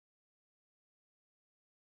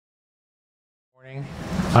Morning.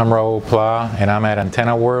 I'm Raul and I'm at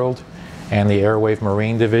Antenna World and the Airwave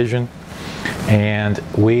Marine division, and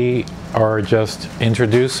we are just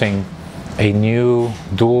introducing a new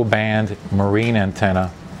dual band marine antenna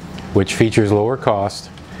which features lower cost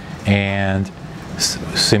and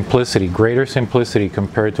simplicity, greater simplicity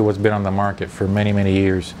compared to what's been on the market for many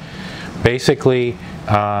years. Basically,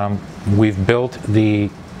 we've built the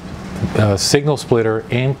signal splitter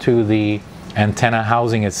into the antenna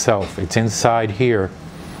housing itself. It's inside here,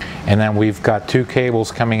 and then we've got two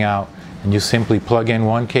cables coming out, and you simply plug in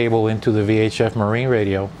one cable into the VHF marine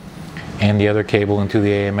radio and the other cable into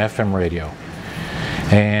the AM/FM radio.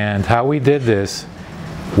 And how we did this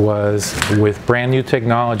was with brand new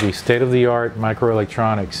technology, state-of-the-art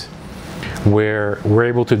microelectronics, where we're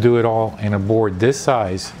able to do it all in a board this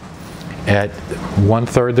size at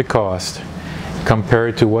 1/3 the cost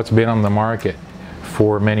compared to what's been on the market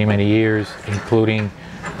for many years, including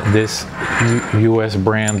this US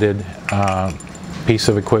branded piece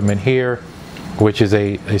of equipment here, which is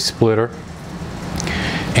a splitter,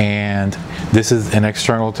 and this is an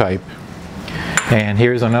external type, and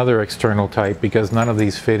here's another external type because none of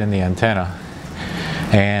these fit in the antenna,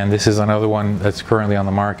 and this is another one that's currently on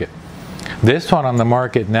the market. This one on the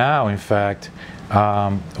market now, in fact,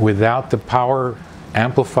 without the power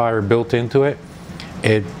amplifier built into it,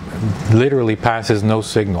 it literally passes no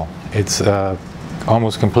signal. It's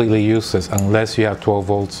almost completely useless unless you have 12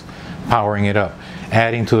 volts powering it up,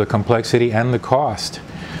 adding to the complexity and the cost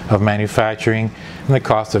of manufacturing and the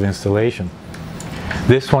cost of installation.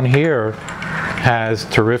 This one here has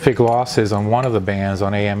terrific losses on one of the bands,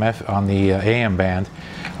 on the AM band,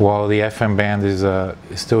 while the FM band is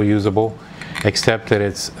still usable, except that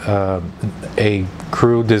it's a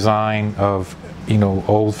crude design of,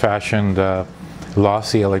 old-fashioned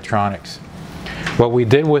lossy electronics. What we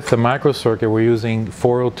did with the microcircuit, we're using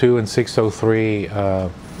 402 and 603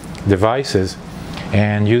 devices,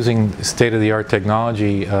 and using state-of-the-art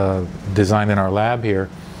technology designed in our lab here,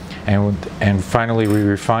 and finally we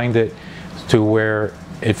refined it to where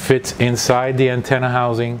it fits inside the antenna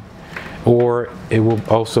housing, or it will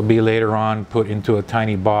also be later on put into a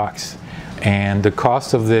tiny box, and the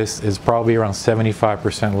cost of this is probably around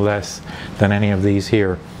 75% less than any of these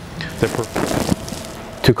here.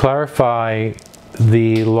 To clarify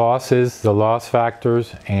the losses, the loss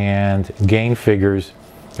factors and gain figures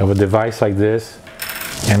of a device like this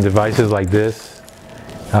and devices like this,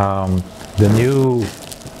 the new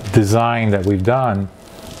design that we've done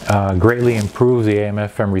greatly improves the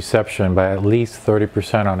AM/FM reception by at least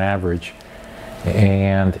 30% on average,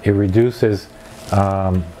 and it reduces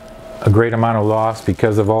a great amount of loss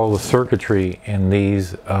because of all the circuitry in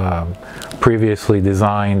these previously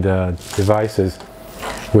designed devices,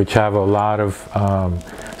 which have a lot of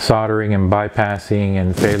soldering and bypassing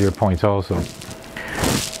and failure points also.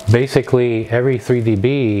 Basically, every 3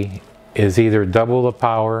 dB is either double the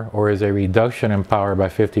power or is a reduction in power by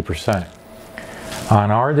 50%. On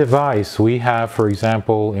our device, we have, for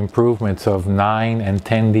example, improvements of 9 and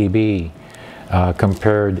 10 dB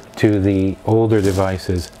compared to the older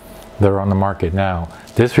devices that are on the market now.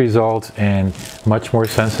 This results in much more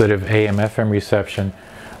sensitive AM/FM reception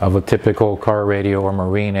of a typical car radio or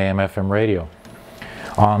marine AM/FM radio.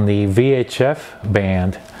 On the VHF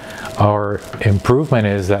band, our improvement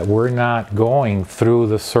is that we're not going through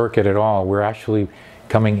the circuit at all. We're actually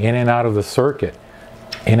coming in and out of the circuit,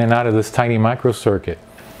 in and out of this tiny microcircuit.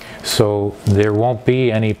 So there won't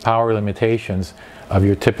be any power limitations of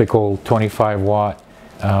your typical 25-watt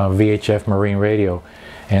VHF marine radio.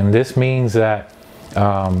 And this means that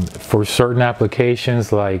for certain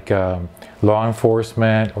applications like law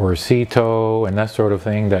enforcement or CTO and that sort of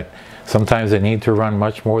thing, that sometimes they need to run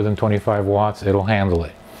much more than 25 watts, it'll handle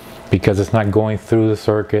it because it's not going through the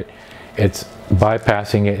circuit, it's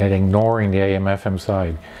bypassing it and ignoring the AM/FM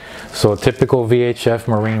side. So a typical VHF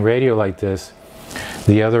marine radio like this,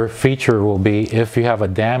 the other feature will be if you have a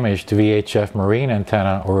damaged VHF marine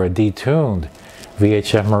antenna or a detuned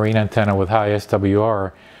VHF marine antenna with high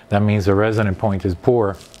SWR, that means the resonant point is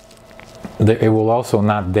poor. It will also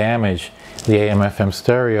not damage the AM/FM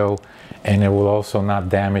stereo, and it will also not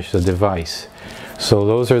damage the device. So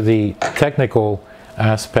those are the technical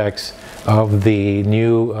aspects of the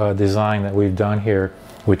new design that we've done here,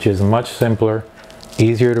 which is much simpler,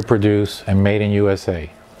 easier to produce, and made in USA.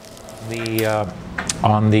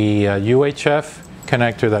 On the UHF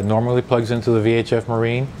connector that normally plugs into the VHF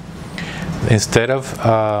Marine, instead of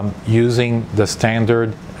using the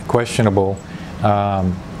standard questionable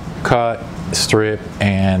cut, strip,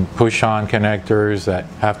 and push-on connectors that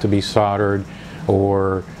have to be soldered,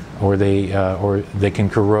 or they can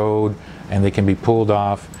corrode and they can be pulled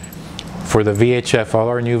off, For the VHF, all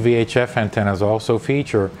our new VHF antennas also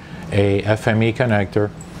feature a Fme connector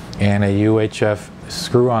and a UHF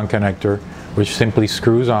screw-on connector, which simply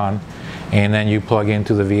screws on, and then you plug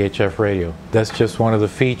into the VHF radio. That's just one of the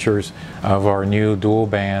features of our new dual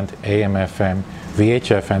band AM/FM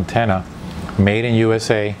VHF antenna, made in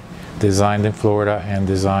USA, designed in Florida, and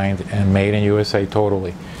designed and made in USA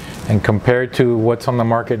totally. And compared to what's on the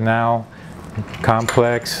market now,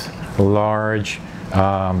 complex, large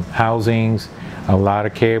housings, a lot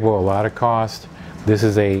of cable, a lot of cost, this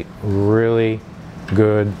is a really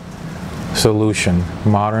good solution,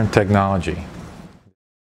 modern technology.